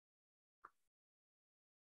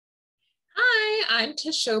I'm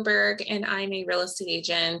Tish Schoberg, and I'm a real estate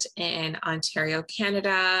agent in Ontario,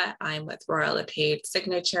 Canada. I'm with Royal LePage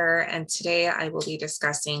Signature, and today I will be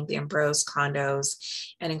discussing the Ambrose Condos,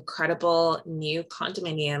 an incredible new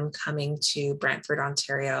condominium coming to Brantford,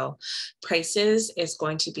 Ontario. Prices is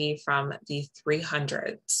going to be from the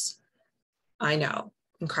 300s. I know,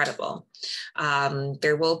 incredible.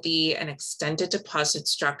 There will be an extended deposit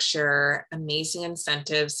structure, amazing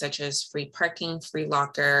incentives such as free parking, free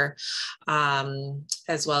locker,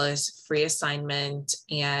 as well as free assignment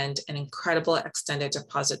and an incredible extended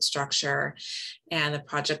deposit structure. And the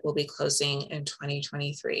project will be closing in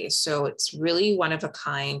 2023. So it's really one of a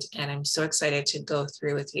kind. And I'm so excited to go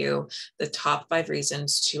through with you the top 5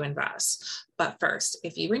 reasons to invest. But first,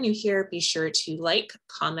 if you are new here, be sure to like,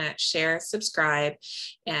 comment, share, subscribe,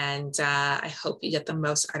 and I hope you get the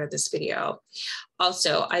most out of this video.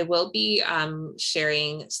 Also, I will be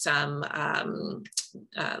sharing some,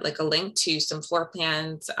 like a link to some floor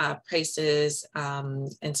plans, prices,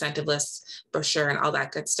 incentive lists, brochure, and all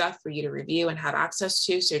that good stuff for you to review and have access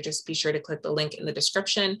to. So just be sure to click the link in the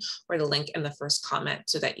description or the link in the first comment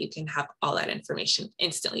so that you can have all that information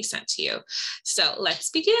instantly sent to you. So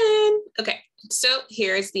let's begin. Okay, so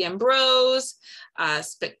here's the Ambrose,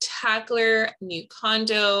 spectacular new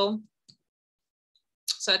condo.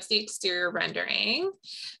 So that's the exterior rendering.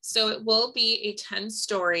 So it will be a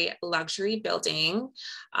 10-story luxury building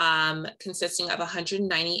consisting of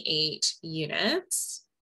 198 units.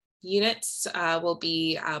 Units will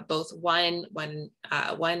be both one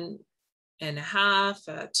and a half,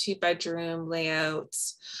 2-bedroom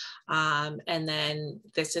layouts. And then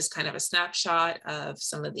this is kind of a snapshot of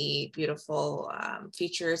some of the beautiful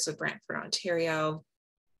features of Brantford, Ontario.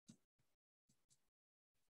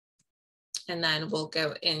 And then we'll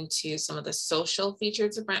go into some of the social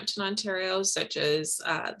features of Brantford, Ontario, such as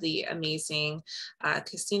the amazing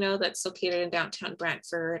casino that's located in downtown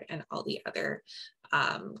Brantford and all the other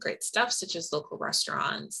great stuff, such as local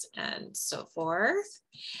restaurants and so forth.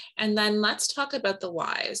 And then let's talk about the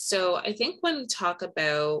why. So I think when we talk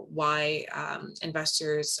about why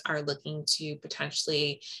investors are looking to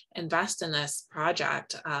potentially invest in this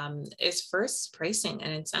project is first pricing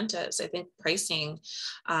and incentives. I think pricing,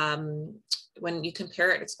 when you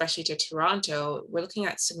compare it, especially to Toronto, we're looking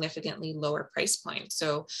at significantly lower price points.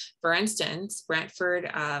 So for instance, Brantford,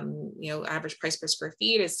 average price per square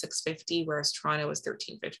feet is $650, whereas Toronto is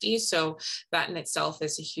 $1350. So that in itself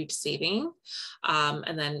is a huge saving.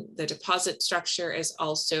 And then the deposit structure is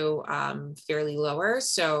also fairly lower.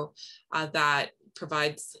 So that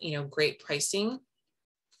provides, great pricing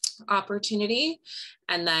opportunity.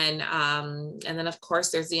 And then of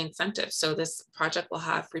course there's the incentive. So this project will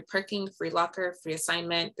have free parking, free locker, free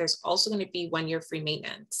assignment. There's also going to be 1-year free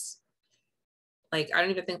maintenance. Like, I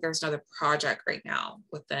don't even think there's another project right now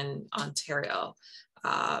within Ontario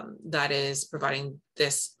that is providing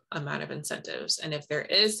this amount of incentives. And if there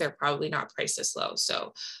is, they're probably not priced this low.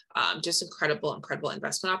 So just incredible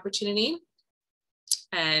investment opportunity.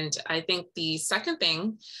 And I think the second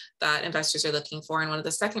thing that investors are looking for, and one of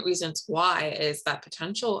the second reasons why, is that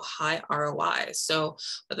potential high ROI. So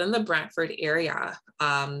within the Brantford area,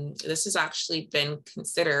 this has actually been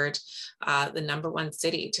considered the #1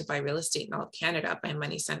 city to buy real estate in all of Canada by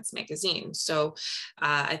Money Sense magazine. So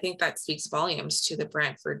I think that speaks volumes to the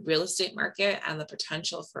Brantford real estate market and the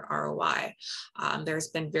potential for ROI. There's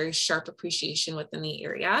been very sharp appreciation within the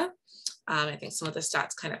area. I think some of the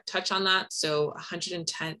stats kind of touch on that. So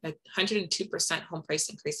 102% home price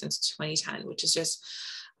increase since 2010, which is just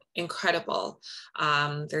incredible.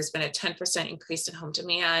 There's been a 10% increase in home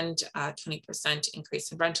demand, 20%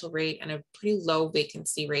 increase in rental rate, and a pretty low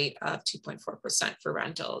vacancy rate of 2.4% for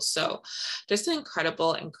rentals. So just an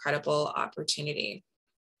incredible opportunity.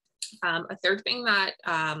 A third thing that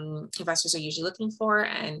investors are usually looking for,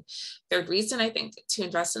 and third reason I think to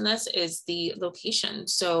invest in this, is the location.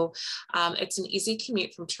 So it's an easy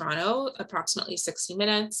commute from Toronto, approximately 60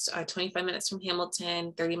 minutes, 25 minutes from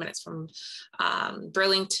Hamilton, 30 minutes from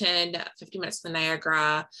Burlington, 50 minutes to the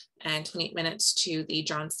Niagara, and 28 minutes to the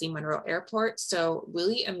John C. Munro Airport. So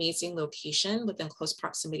really amazing location within close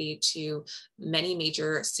proximity to many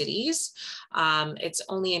major cities. It's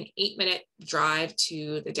only an 8-minute drive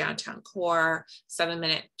to the downtown core,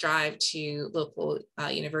 7-minute drive to local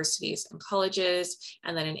universities and colleges,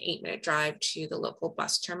 and then an 8-minute drive to the local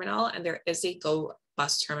bus terminal. And there is a GO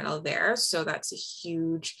bus terminal there. So that's a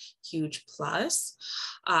huge plus.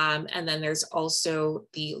 And then there's also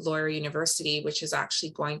the Laurier University, which is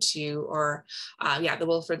actually going to, the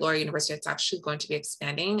Wilfrid Laurier University, it's actually going to be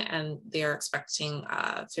expanding, and they're expecting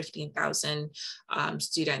 15,000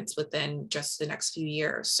 students within just the next few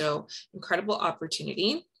years. So incredible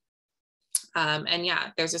opportunity. And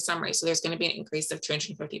yeah, there's a summary. So there's going to be an increase of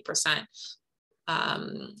 250%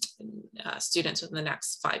 students within the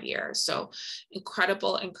next 5 years. So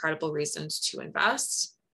incredible, incredible reasons to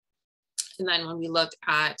invest. And then when we look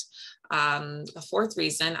at a fourth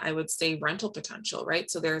reason, I would say rental potential,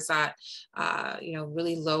 right? So there's that,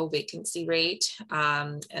 really low vacancy rate.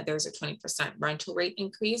 There's a 20% rental rate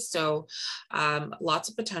increase. So lots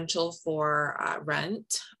of potential for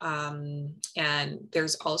rent. And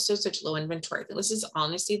there's also such low inventory. This is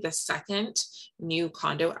honestly the second new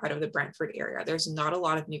condo out of the Brantford area. There's not a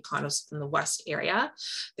lot of new condos in the West area.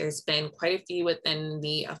 There's been quite a few within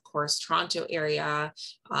the, of course, Toronto area,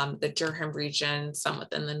 the Durham region, some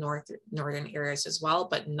within the northern areas as well,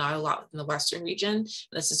 but not a lot in the Western region.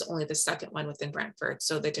 This is only the second one within Brantford.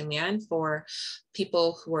 So the demand for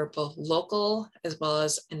people who are both local as well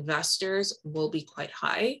as investors will be quite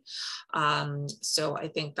high. So I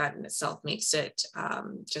think that in itself makes it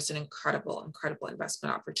just an incredible, incredible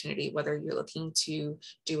investment opportunity, whether you're looking to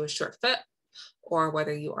do a short fit or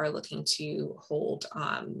whether you are looking to hold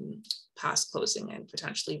past closing and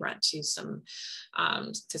potentially rent to some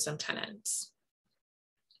tenants.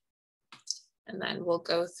 And then we'll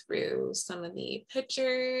go through some of the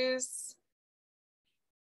pictures.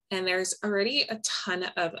 And there's already a ton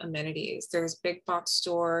of amenities. There's big box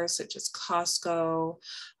stores such as Costco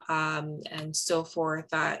and so forth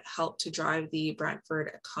that help to drive the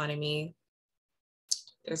Brantford economy.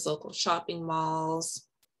 There's local shopping malls.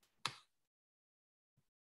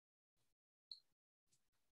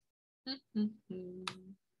 And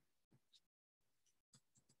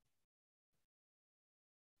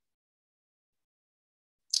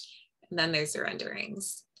then there's the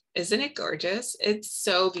renderings. Isn't it gorgeous? It's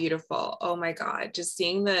so beautiful. Oh my God. Just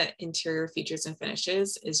seeing the interior features and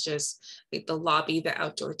finishes is just like the lobby, the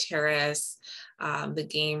outdoor terrace, the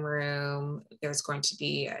game room. There's going to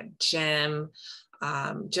be a gym,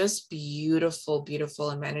 just beautiful, beautiful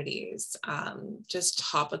amenities, just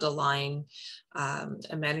top of the line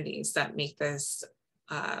amenities that make this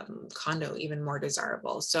condo even more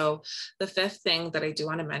desirable. So the fifth thing that I do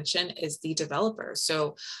want to mention is the developer.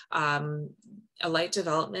 So Alight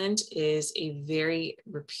Development is a very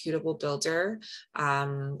reputable builder.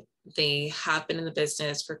 They have been in the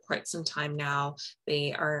business for quite some time now.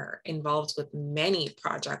 They are involved with many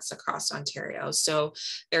projects across Ontario. So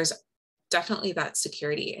there's definitely that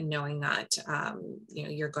security in knowing that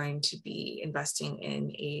you're going to be investing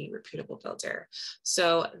in a reputable builder.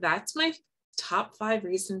 So that's my top 5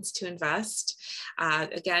 reasons to invest.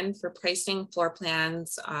 Again, for pricing, floor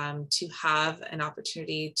plans, to have an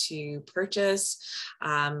opportunity to purchase.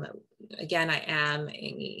 Again, I am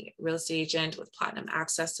a real estate agent with platinum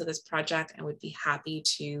access to this project and would be happy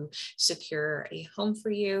to secure a home for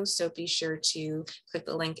you. So be sure to click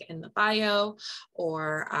the link in the bio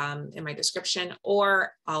or in my description,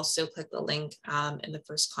 or also click the link in the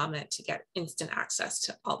first comment to get instant access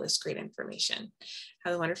to all this great information.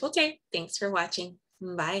 Have a wonderful day. Thanks for watching.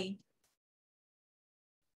 Bye.